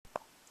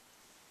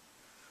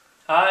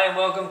Hi, and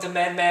welcome to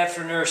Med Math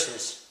for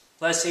Nurses.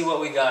 Let's see what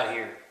we got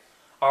here.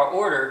 Our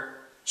order: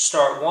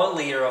 start 1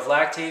 liter of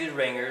lactated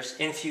ringers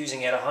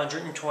infusing at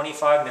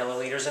 125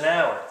 milliliters an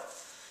hour.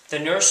 The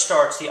nurse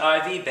starts the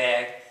IV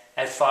bag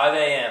at 5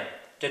 a.m.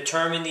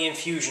 Determine the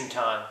infusion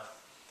time.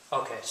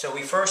 Okay, so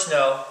we first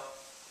know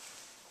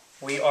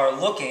we are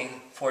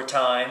looking for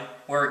time.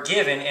 We're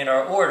given in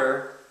our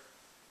order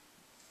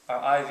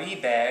our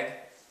IV bag.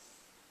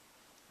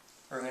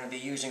 We're going to be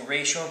using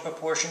ratio and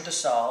proportion to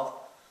solve.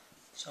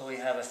 So we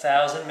have a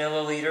 1,000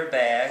 milliliter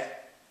bag.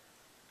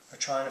 We're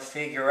trying to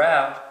figure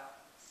out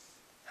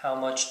how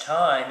much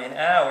time in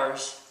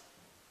hours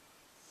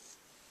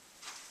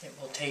it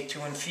will take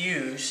to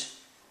infuse,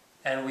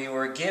 and we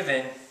were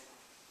given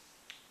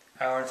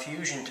our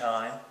infusion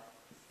time,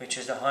 which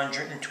is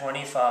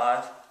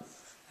 125.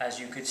 As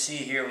you could see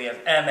here, we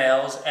have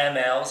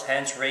mLs,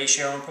 hence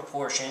ratio and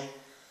proportion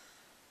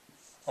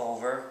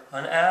over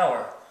an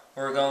hour.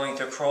 We're going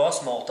to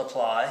cross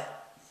multiply,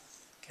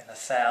 get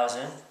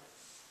 1,000,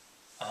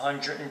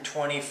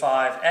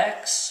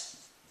 125x.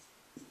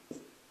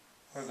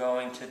 We're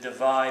going to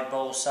divide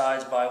both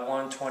sides by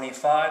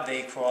 125.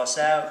 They cross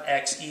out.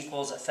 X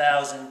equals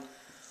 1,000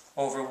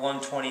 over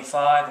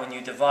 125. When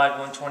you divide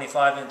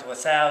 125 into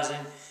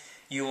 1,000,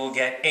 you will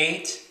get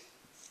 8.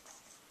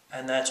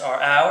 And that's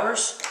our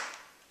hours.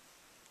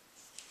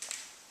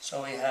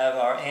 So we have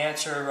our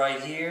answer right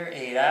here,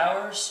 8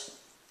 hours.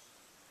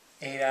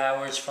 8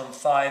 hours from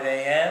 5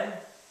 a.m.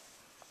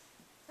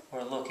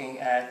 We're looking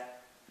at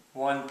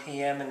 1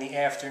 p.m. in the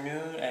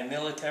afternoon, and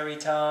military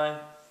time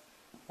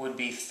would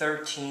be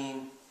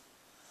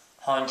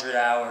 1,300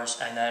 hours,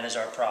 and that is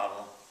our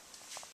problem.